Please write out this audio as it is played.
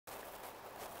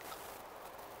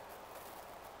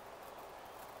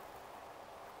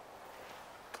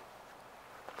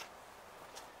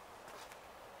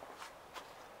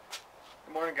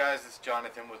Morning guys, it's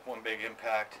Jonathan with One Big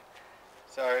Impact.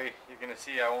 Sorry, you're going to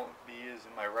see I won't be using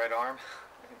my right arm.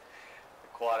 The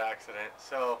quad accident.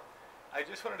 So I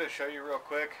just wanted to show you real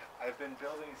quick. I've been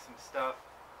building some stuff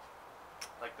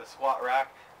like the squat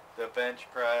rack, the bench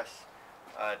press,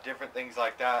 different things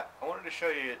like that. I wanted to show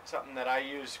you something that I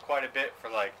use quite a bit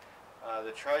for like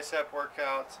the tricep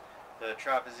workouts, the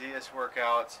trapezius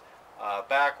workouts,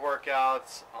 back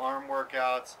workouts, arm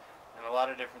workouts, and a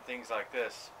lot of different things like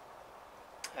this.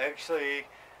 Actually,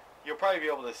 you'll probably be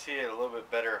able to see it a little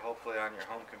bit better hopefully on your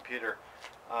home computer.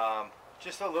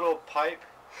 Just a little pipe.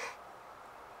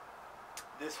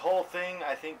 This whole thing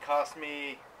I think cost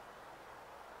me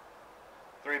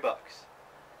 $3.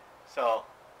 So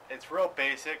it's real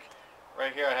basic.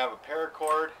 Right here I have a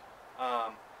paracord.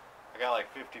 I got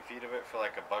like 50 feet of it for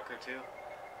like $1 or $2.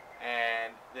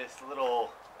 And this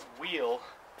little wheel,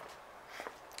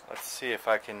 let's see if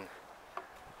I can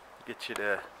get you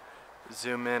to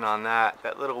zoom in on that.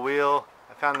 That little wheel,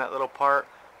 I found that little part,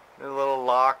 the little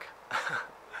lock.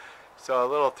 So a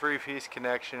little 3-piece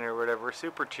connection or whatever,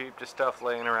 super cheap, just stuff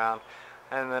laying around.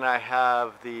 And then I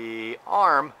have the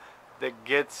arm that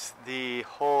gets the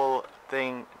whole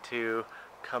thing to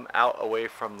come out away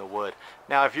from the wood.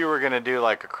 Now if you were going to do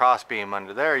like a cross beam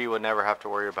under there, you would never have to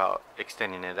worry about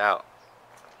extending it out.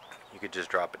 You could just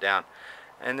drop it down.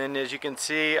 And then as you can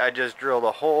see, I just drilled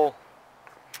a hole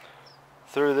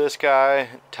through this guy,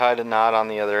 tied a knot on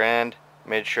the other end,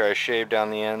 made sure I shaved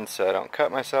down the end so I don't cut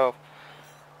myself.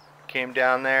 Came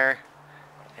down there,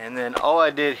 and then all I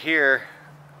did here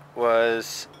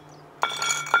was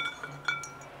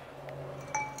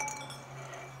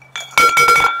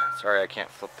sorry, I can't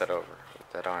flip that over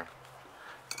with that arm.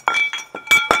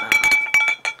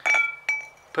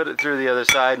 Put it through the other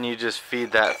side and you just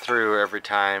feed that through every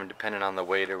time depending on the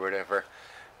weight or whatever.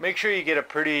 Make sure you get a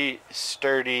pretty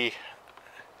sturdy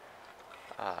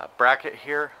bracket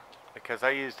here, because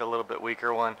I used a little bit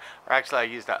weaker one, or actually I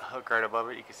used that hook right above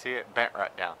it. You can see it bent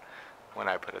right down when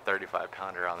I put a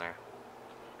 35-pounder on there.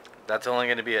 That's only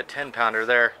going to be a 10-pounder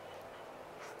there.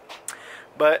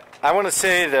 But I want to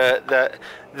say that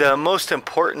the most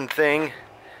important thing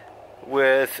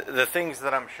with the things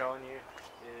that I'm showing you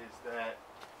is that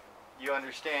you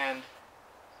understand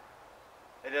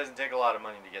it doesn't take a lot of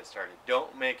money to get started.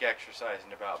 Don't make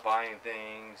exercising about buying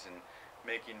things and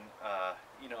making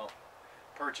you know,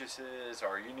 purchases,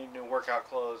 or you need new workout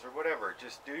clothes or whatever.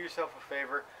 Just do yourself a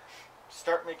favor,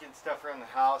 start making stuff around the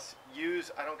house.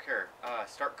 Use, I don't care,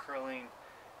 start curling,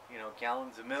 you know,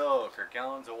 gallons of milk or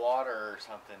gallons of water or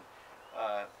something.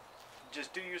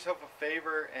 Just do yourself a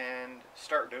favor and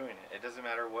start doing it. It doesn't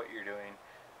matter what you're doing,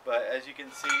 but as you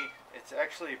can see, it's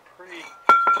actually pretty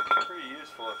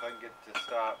useful. If I can get it to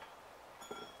stop.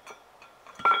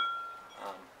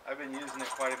 I've been using it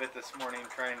quite a bit this morning,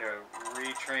 trying to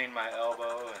retrain my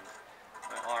elbow and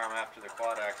my arm after the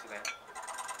quad accident.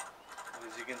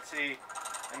 As you can see,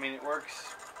 I mean, it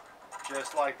works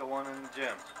just like the one in the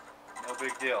gym. No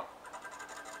big deal.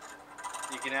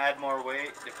 You can add more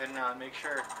weight depending on, make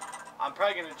sure, I'm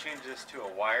probably going to change this to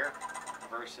a wire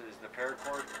versus the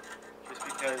paracord, just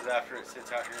because after it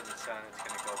sits out here in the sun it's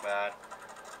going to go bad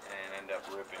and end up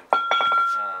ripping.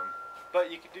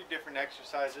 But you can do different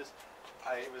exercises.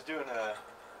 I was doing a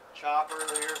chop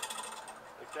earlier,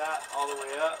 like that, all the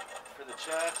way up for the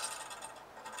chest.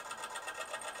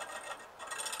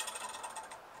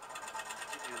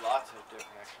 You can do lots of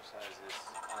different exercises.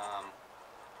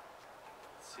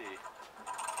 Let's see,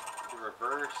 the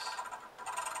reverse.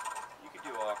 You can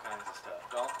do all kinds of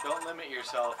stuff. Don't limit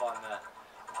yourself on the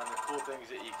cool things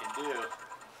that you can do.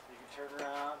 You can turn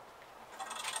around,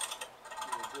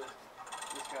 do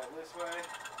this guy this way.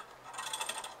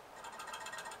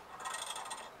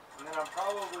 And then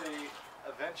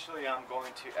eventually I'm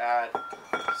going to add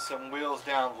some wheels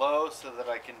down low so that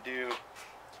I can do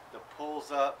the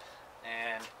pulls up.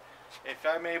 And if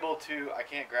I'm able to, I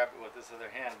can't grab it with this other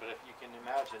hand, but if you can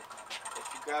imagine,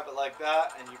 if you grab it like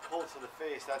that and you pull to the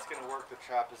face, that's going to work the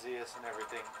trapezius and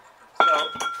everything. So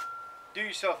do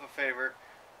yourself a favor,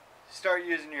 start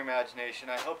using your imagination.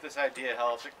 I hope this idea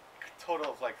helps. A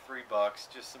total of like $3,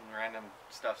 just some random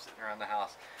stuff sitting around the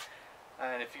house.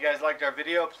 And if you guys liked our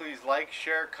video, please like,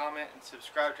 share, comment, and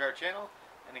subscribe to our channel.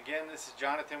 And again, this is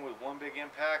Jonathan with One Big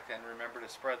Impact, and remember to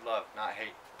spread love, not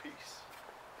hate. Peace.